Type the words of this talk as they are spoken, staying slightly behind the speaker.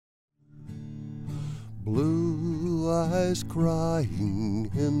Blue eyes crying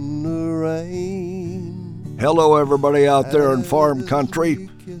in the rain. Hello, everybody out there in farm country.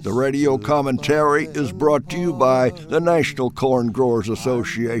 The radio commentary is brought to you by the National Corn Growers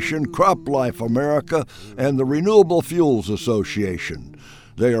Association, CropLife America, and the Renewable Fuels Association.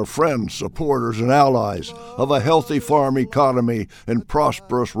 They are friends, supporters, and allies of a healthy farm economy in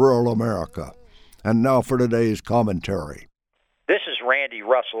prosperous rural America. And now for today's commentary. This is Randy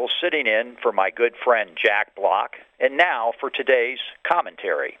Russell sitting in for my good friend Jack Block, and now for today's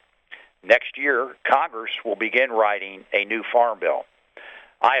commentary. Next year, Congress will begin writing a new farm bill.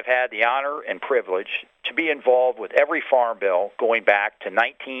 I have had the honor and privilege to be involved with every farm bill going back to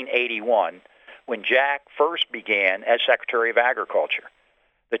 1981, when Jack first began as Secretary of Agriculture.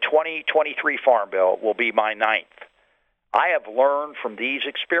 The 2023 Farm Bill will be my ninth. I have learned from these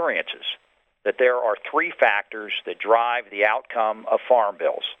experiences that there are three factors that drive the outcome of farm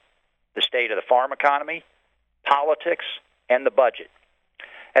bills: the state of the farm economy, politics, and the budget.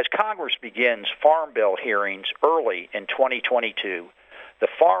 As Congress begins farm bill hearings early in 2022, the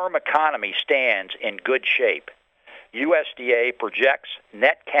farm economy stands in good shape. USDA projects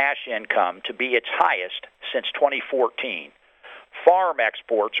net cash income to be its highest since 2014. Farm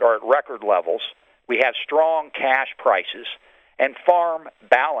exports are at record levels. We have strong cash prices, and farm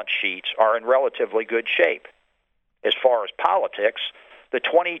balance sheets are in relatively good shape. As far as politics, the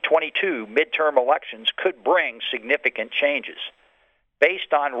 2022 midterm elections could bring significant changes.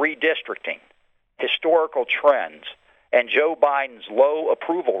 Based on redistricting, historical trends, and Joe Biden's low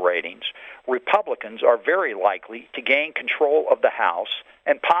approval ratings, Republicans are very likely to gain control of the House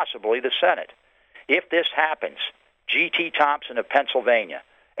and possibly the Senate. If this happens, G.T. Thompson of Pennsylvania,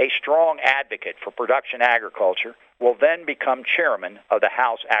 a strong advocate for production agriculture, will then become chairman of the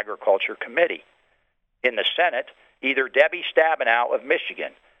House Agriculture Committee. In the Senate, either Debbie Stabenow of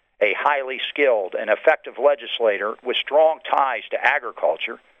Michigan, a highly skilled and effective legislator with strong ties to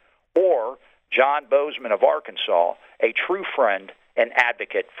agriculture, or John Bozeman of Arkansas, a true friend and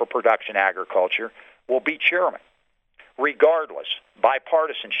advocate for production agriculture, will be chairman. Regardless,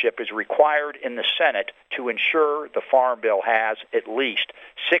 bipartisanship is required in the Senate to ensure the Farm Bill has at least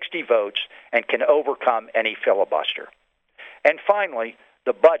 60 votes and can overcome any filibuster. And finally,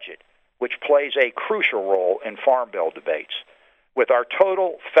 the budget, which plays a crucial role in Farm Bill debates. With our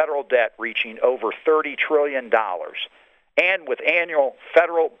total federal debt reaching over $30 trillion, and with annual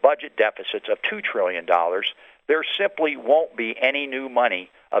federal budget deficits of $2 trillion, there simply won't be any new money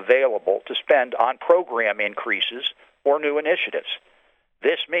available to spend on program increases or new initiatives.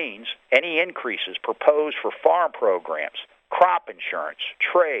 This means any increases proposed for farm programs, crop insurance,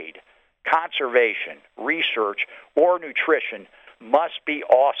 trade, conservation, research, or nutrition must be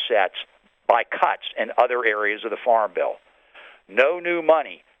offset by cuts in other areas of the Farm Bill. No new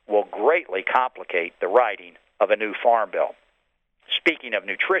money will greatly complicate the writing of a new Farm Bill. Speaking of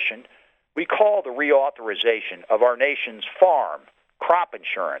nutrition, we call the reauthorization of our nation's farm, crop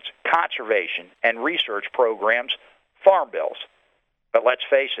insurance, conservation, and research programs farm bills. But let's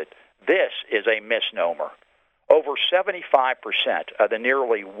face it, this is a misnomer. Over 75% of the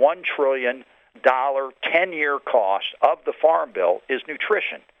nearly $1 trillion 10-year cost of the Farm Bill is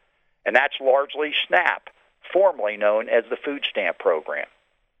nutrition, and that's largely SNAP, formerly known as the Food Stamp Program.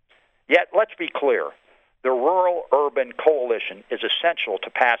 Yet, let's be clear, the rural-urban coalition is essential to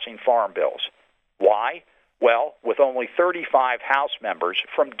passing farm bills. Why? Well, with only 35 House members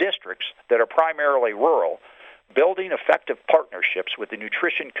from districts that are primarily rural, building effective partnerships with the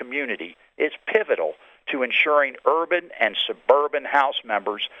nutrition community is pivotal to ensuring urban and suburban House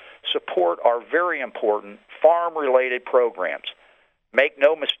members support our very important farm-related programs. Make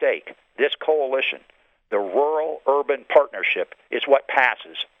no mistake, this coalition, the Rural-Urban Partnership, is what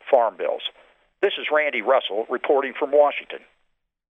passes farm bills. This is Randy Russell reporting from Washington.